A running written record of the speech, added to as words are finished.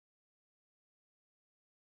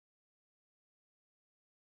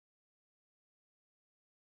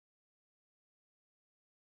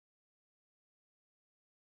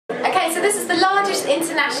Okay, so this is the largest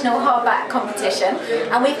international hardbat competition,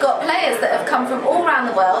 and we've got players that have come from all around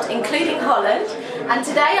the world, including Holland. And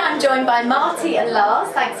today I'm joined by Marty and Lars.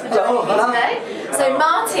 Thanks for joining me today. So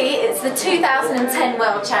Marty is the 2010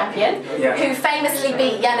 world champion, who famously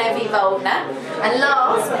beat Janovi Voldner. And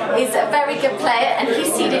Lars is a very good player, and he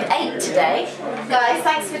seeded 8 today. Guys,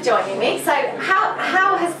 thanks for joining me. So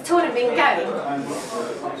how has the tournament been going?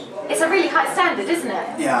 It's a really high standard, isn't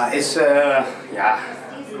it? Yeah, it's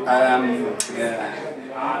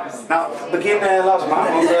Nou, begin Lars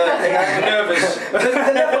maar, want ik ben nervous.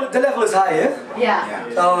 The level is high, yeah? Yeah.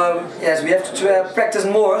 So yes, we have to practice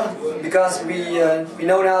more because we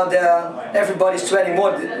know now that everybody's training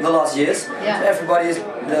more the last years. Yeah. So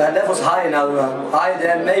the level's higher now, higher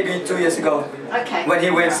than maybe 2 years ago. Okay. When he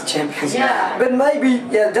wins the champions. Yeah. But maybe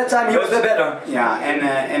that time he was better. Ja, en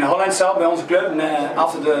in Holland zelf bij onze club,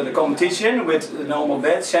 after the competition with the normal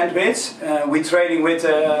beds, sandwich, we training with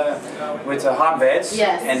the hardbats. Yes.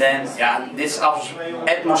 And then this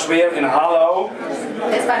atmosphere in Hallo.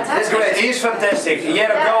 It's fantastic. It's great. It is fantastic. A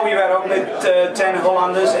year ago we were up with 10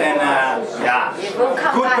 Hollanders and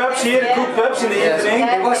good pubs here, good pubs in the evening.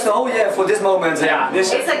 It was the whole year for this moment. Yeah,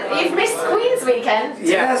 you've missed Queen's weekend.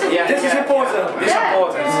 This is important. This is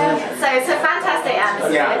important. So it's a fantastic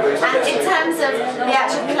atmosphere. Yeah. And in terms of the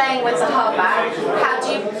actual playing with the hardbat,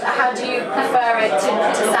 how do you prefer it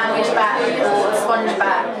to sandwich bat or sponge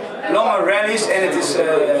bat? Longer rallies, and it is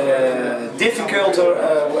difficult to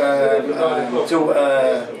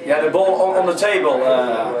the ball on the table.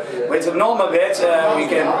 With a normal bat, we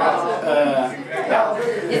can.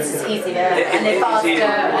 It's easier and it's faster.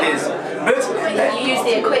 But you use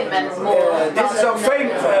the equipment more. This is ook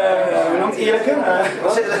vreemd. Noemt eerlijke?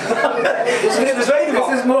 Dit is de tweede man.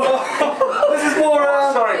 This is more.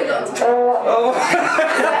 Sorry.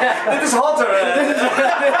 Dit is hotter. Dit is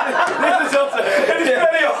hotter. It is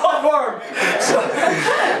very hot warm.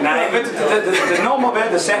 Nee, but the normal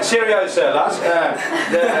bed, the serious Lars.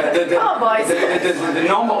 The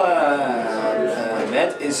normal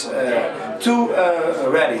bed is 2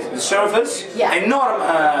 rallies. The surface, enorm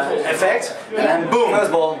effect, and then boom.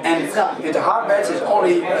 First ball. And with the hard beds, it's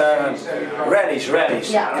only rallies.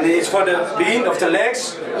 Yeah. And it's for the being of the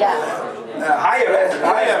legs. Yeah.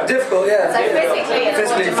 Higher. Difficult, yeah. So physically it's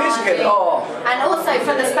more demanding. And also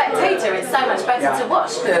for the spectator it's so much better to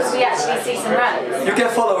watch because we actually see some rallies. You can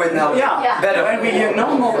follow it now. Yeah. Better. When we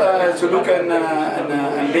normal to look at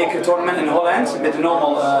a big tournament in Holland with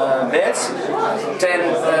normal beds,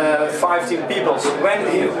 10, 15 people. When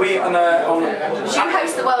we You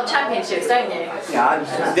host the World Championships, don't you?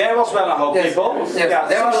 Yeah, there was well a whole people. Yes. Yeah,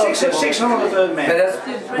 there were 600 men.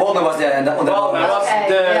 Walden was there. Walden was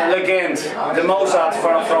the legend, the Mozart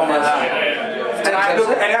from and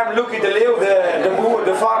I'm looking the Leo,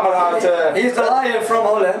 the farmer out. He's the lion from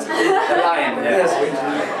Holland. The lion, yes.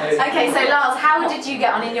 Okay, so Lars, how did you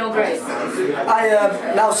get on in your group?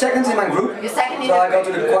 I now second in my group. You're second in so your I go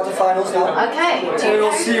to the quarterfinals now. Okay. So we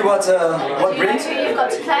will see what brings. Do you know who you've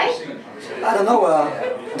got to play? I don't know.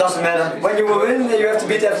 Doesn't matter. When you will win, you have to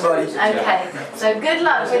beat everybody. Okay. So good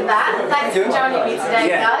luck with that. Thanks for joining me today,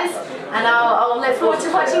 guys. And I'll look forward to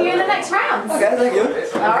watching you in the next round. Okay, thank you.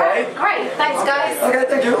 All right. Great. Thanks, guys. Okay,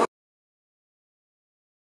 thank you.